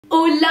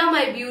Hola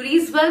my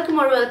beauties,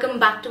 welcome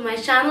back to my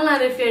channel,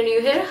 and if you're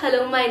new here,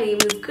 hello, my name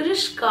is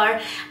Gurishq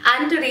Kaur,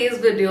 and today's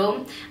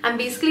video I'm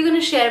basically going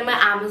to share my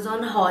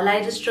Amazon haul.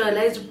 I just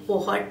realized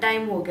bahut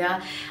time ho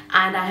gaya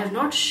and I have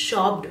not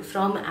shopped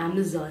from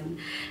Amazon.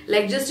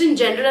 Like just in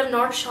general I've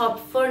not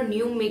shopped for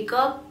new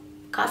makeup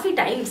काफी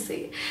time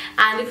se,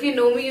 and if you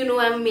know me you know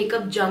I'm a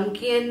makeup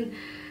junkie, and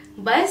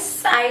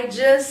bus I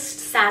just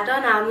sat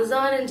on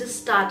Amazon and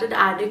just started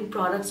adding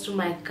products to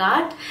my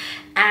cart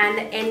and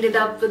ended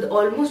up with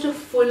almost a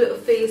full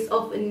face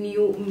of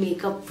new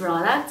makeup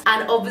products.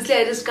 And obviously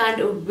I just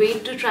can't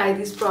wait to try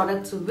these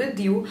products with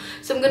you.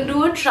 So I'm gonna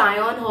do a try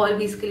on haul,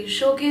 basically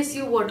showcase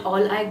you what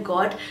all I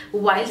got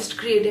whilst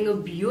creating a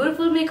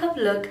beautiful makeup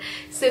look.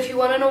 So if you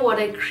want to know what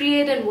I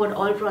create and what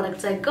all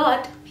products I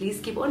got, please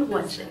keep on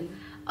watching.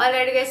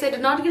 Alright guys, I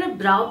did not get a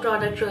brow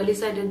product really,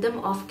 so I did them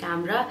off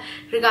camera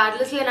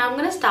regardlessly, and I'm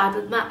gonna start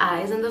with my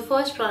eyes. And the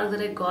first product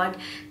that I got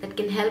that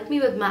can help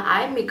me with my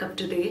eye makeup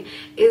today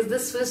is the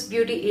Swiss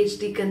Beauty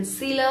HD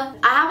concealer.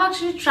 I have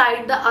actually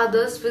tried the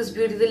other Swiss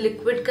Beauty, the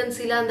liquid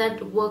concealer, and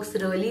that works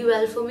really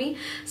well for me,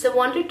 so I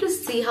wanted to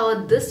see how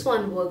this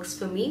one works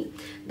for me.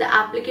 The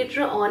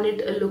applicator on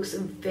it looks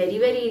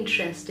very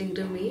interesting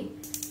to me.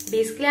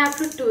 Basically I have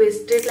to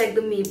twist it like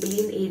the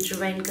Maybelline Age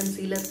Rewind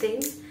concealer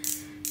thing,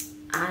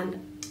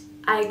 and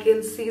I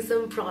can see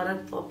some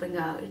product popping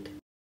out.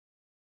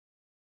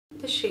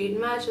 The shade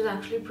match is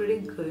actually pretty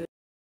good.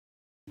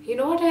 You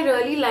know what, I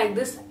really like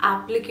this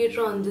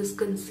applicator on this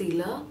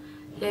concealer.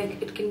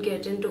 Like it can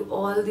get into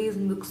all these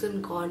nooks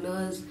and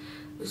corners,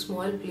 the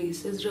small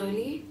places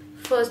really.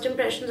 First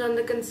impressions on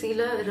the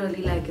concealer, I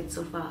really like it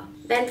so far.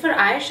 Then for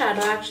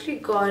eyeshadow, I actually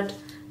got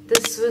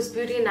this Swiss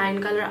Beauty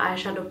 9 color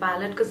eyeshadow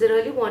palette because I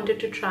really wanted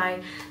to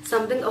try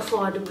something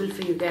affordable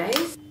for you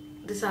guys.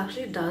 This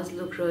actually does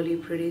look really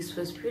pretty.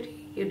 Swiss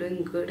Beauty, you're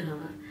doing good,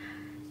 huh?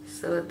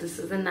 So this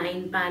is a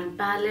 9-pan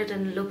palette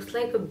and looks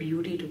like a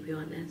beauty, to be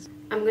honest.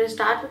 I'm gonna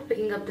start with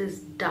picking up this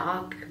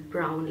dark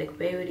brown, like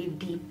very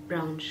deep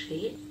brown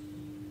shade.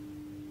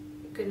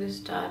 I'm gonna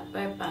start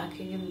by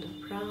packing in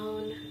the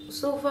brown.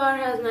 So far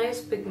has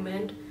nice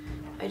pigment.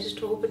 I just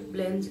hope it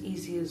blends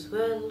easy as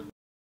well.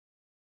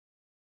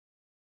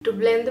 To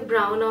blend the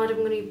brown out,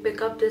 I'm gonna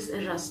pick up this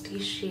rusty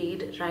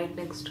shade right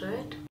next to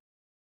it.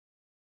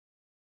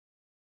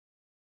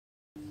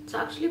 It's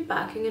actually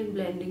packing and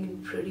blending in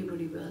pretty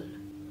well.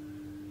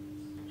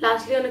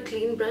 Lastly, on a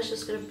clean brush,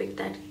 just gonna pick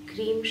that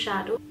cream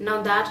shadow.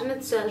 Now that in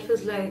itself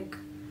is like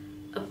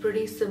a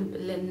pretty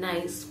simple and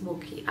nice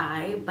smoky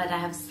eye, but I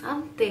have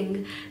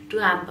something to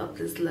amp up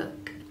this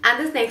look. And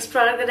this next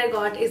product that I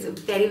got is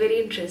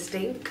very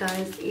interesting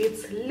because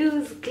it's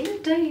loose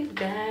glitter, you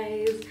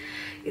guys.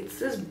 It's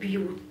this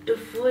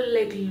beautiful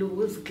like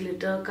loose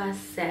glitter ka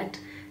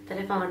set that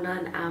I found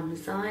on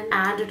Amazon,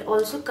 and it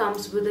also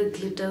comes with a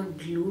glitter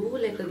glue,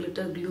 like a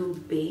glitter glue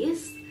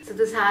base. So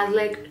this has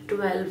like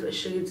 12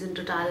 shades in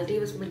totality.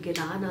 I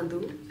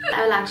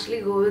will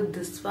actually go with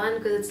this one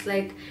because it's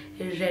like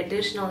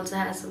reddish and also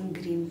has some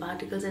green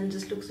particles and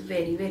just looks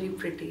very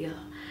pretty.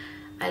 Yeah,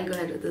 I'll go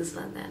ahead with this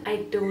one then.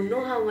 I don't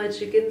know how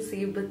much you can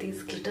see, but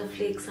these glitter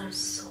flakes are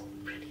so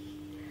pretty.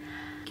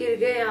 गिर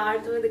गए यार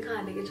तुम्हें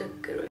दिखाने के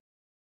चक्कर में.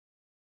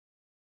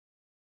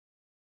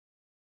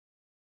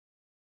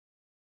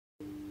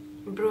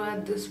 Bro,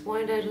 at this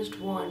point I just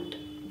want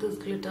this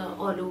glitter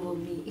all over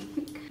me.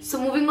 So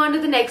moving on to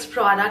the next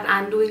product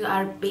and doing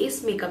our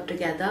base makeup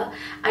together,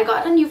 I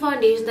got a new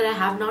foundation that I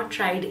have not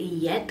tried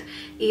yet.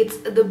 It's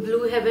the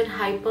Blue Heaven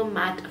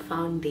HyperMatte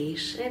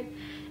foundation.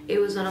 It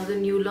was one of the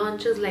new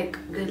launches, like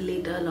the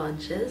later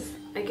launches.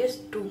 I guess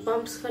 2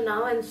 pumps for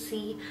now and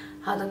see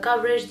how the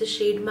coverage, the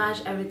shade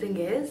match, everything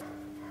is.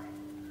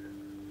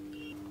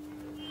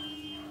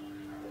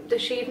 The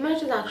shade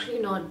match is actually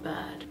not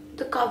bad.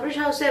 The coverage,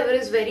 however,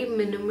 is very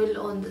minimal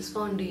on this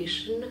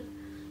foundation.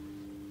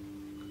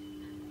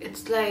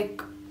 It's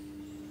like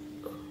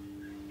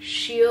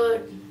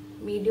sheer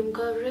medium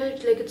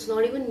coverage. Like it's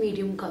not even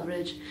medium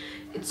coverage,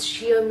 it's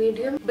sheer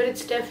medium, but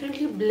it's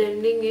definitely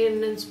blending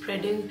in and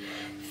spreading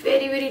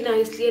very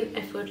nicely and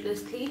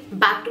effortlessly.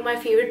 Back to my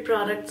favorite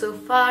product so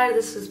far,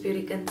 this is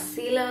Beauty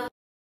Concealer.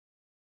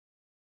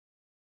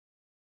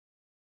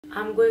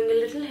 I'm going a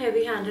little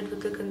heavy-handed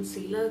with the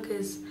concealer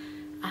because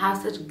I have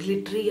such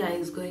glittery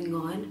eyes going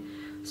on,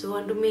 so I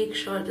want to make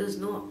sure there's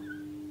no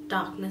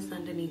darkness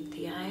underneath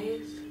the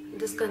eyes.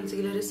 This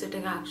concealer is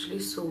sitting actually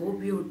so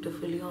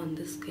beautifully on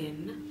the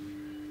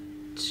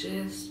skin.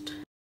 Just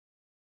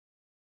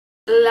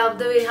love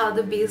the way how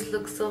the base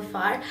looks so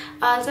far.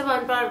 Also,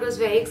 one product I was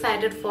very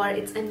excited for.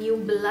 It's a new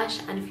blush,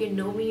 and if you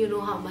know me, you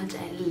know how much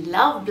I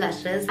love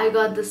blushes. I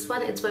got this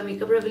one. It's by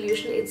Makeup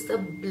Revolution. It's the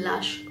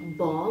Blush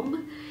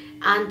Bomb,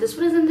 and this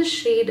one is in the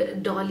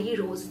shade Dolly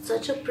Rose. It's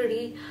such a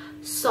pretty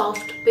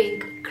soft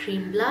pink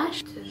cream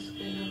blush. Just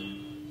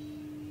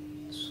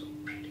so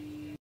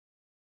pretty.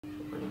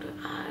 I'm going to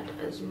add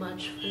as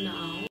much for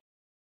now.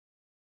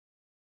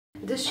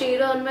 This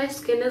shade on my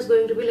skin is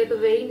going to be like a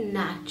very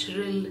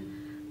natural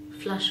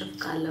flush of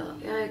color.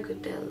 Yeah, I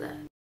could tell that.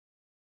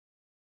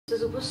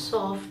 It's a super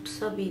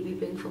soft baby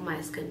pink for my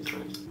skin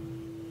tone.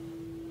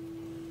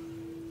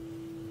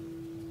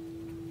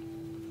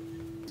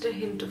 Just a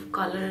hint of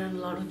color and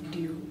a lot of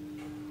dew.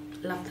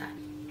 Love that.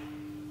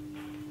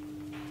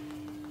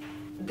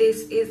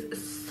 This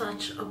is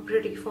such a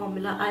pretty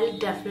formula. I'll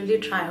definitely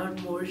try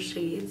out more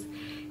shades.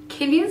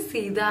 Can you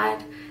see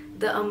that?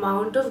 The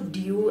amount of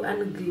dew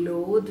and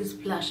glow this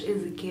blush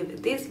is giving.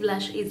 This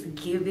blush is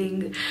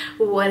giving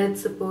what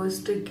it's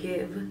supposed to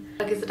give.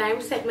 Okay, so time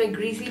to set my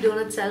greasy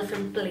donut self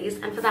in place,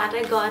 and for that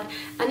I got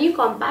a new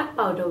compact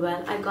powder.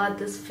 Well, I got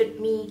this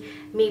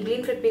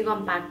Maybelline Fit Me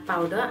compact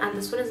powder, and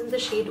this one is in the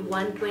shade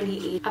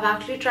 128. I've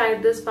actually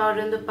tried this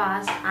powder in the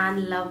past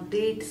and loved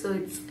it, so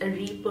it's a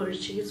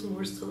repurchase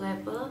more so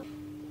ever.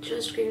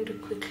 Just going to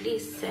quickly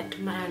set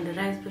my under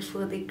eyes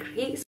before they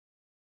crease.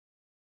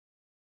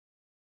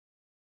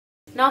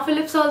 Now for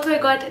lips also, I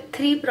got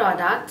 3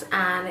 products,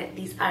 and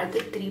these are the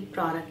 3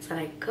 products that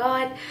I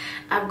got.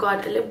 I've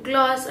got a lip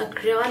gloss, a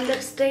crayon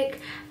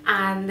lipstick,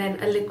 and then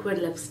a liquid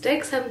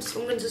lipstick. So I'm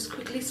going to just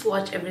quickly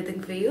swatch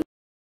everything for you.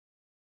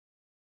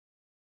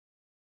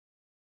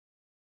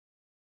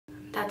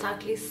 That's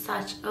actually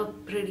such a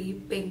pretty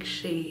pink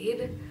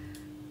shade.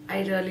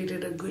 I really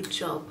did a good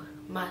job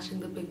matching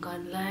the pink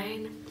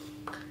online.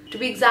 To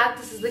be exact,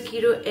 this is the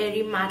Kiro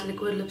Airy Matte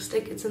Liquid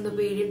Lipstick. It's in the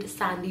variant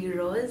Sandy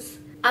Rose.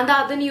 And the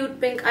other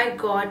nude pink I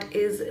got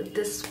is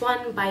this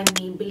one by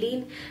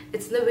Maybelline.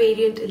 It's in the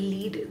variant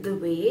Lead the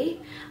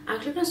Way. I'm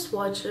actually going to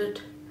swatch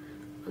it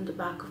on the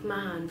back of my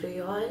hand for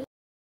y'all.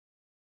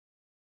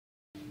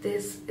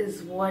 This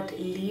is what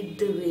Lead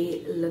the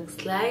Way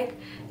looks like.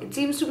 It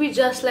seems to be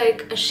just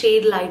like a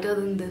shade lighter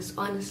than this,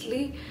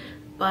 honestly.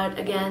 But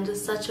again,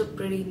 just such a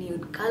pretty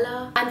nude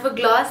color. And for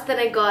gloss, then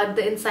I got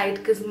the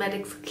Inside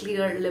Cosmetics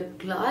Clear Lip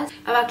Gloss.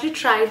 I've actually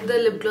tried the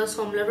lip gloss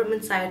formula from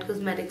Inside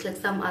Cosmetics, like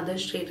some other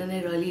shade, and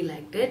I really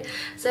liked it.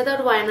 So I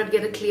thought, why not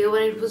get a clear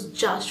one? It was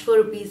just for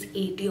rupees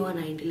 80 or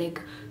 90,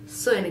 like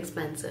so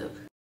inexpensive.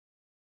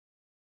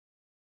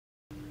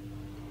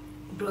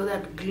 Bro,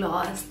 that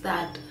gloss,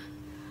 that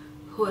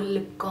whole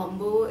lip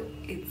combo,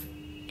 it's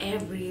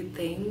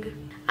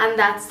everything. And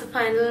that's the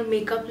final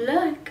makeup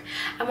look.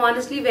 I'm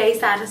honestly very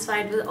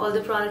satisfied with all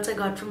the products I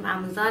got from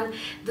Amazon.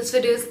 This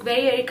video is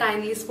very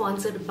kindly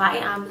sponsored by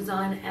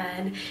Amazon,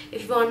 and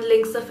if you want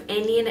links of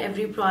any and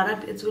every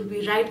product, it will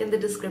be right in the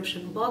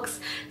description box,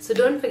 so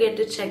don't forget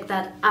to check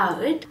that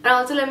out. And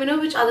also let me know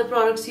which other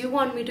products you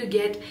want me to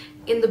get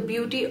in the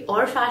beauty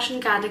or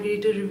fashion category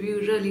to review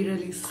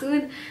really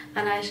soon,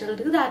 and I shall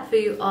do that for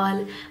you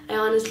all. I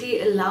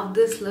honestly love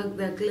this look,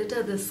 the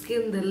glitter, the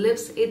skin, the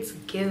lips, it's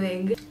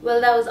giving. Well,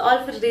 that was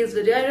all for today's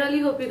video. I really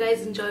hope you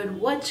guys enjoyed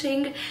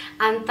watching,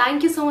 and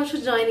thank you so much for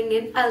joining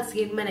in. I'll see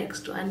you in my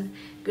next one.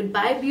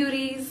 Goodbye,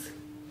 beauties.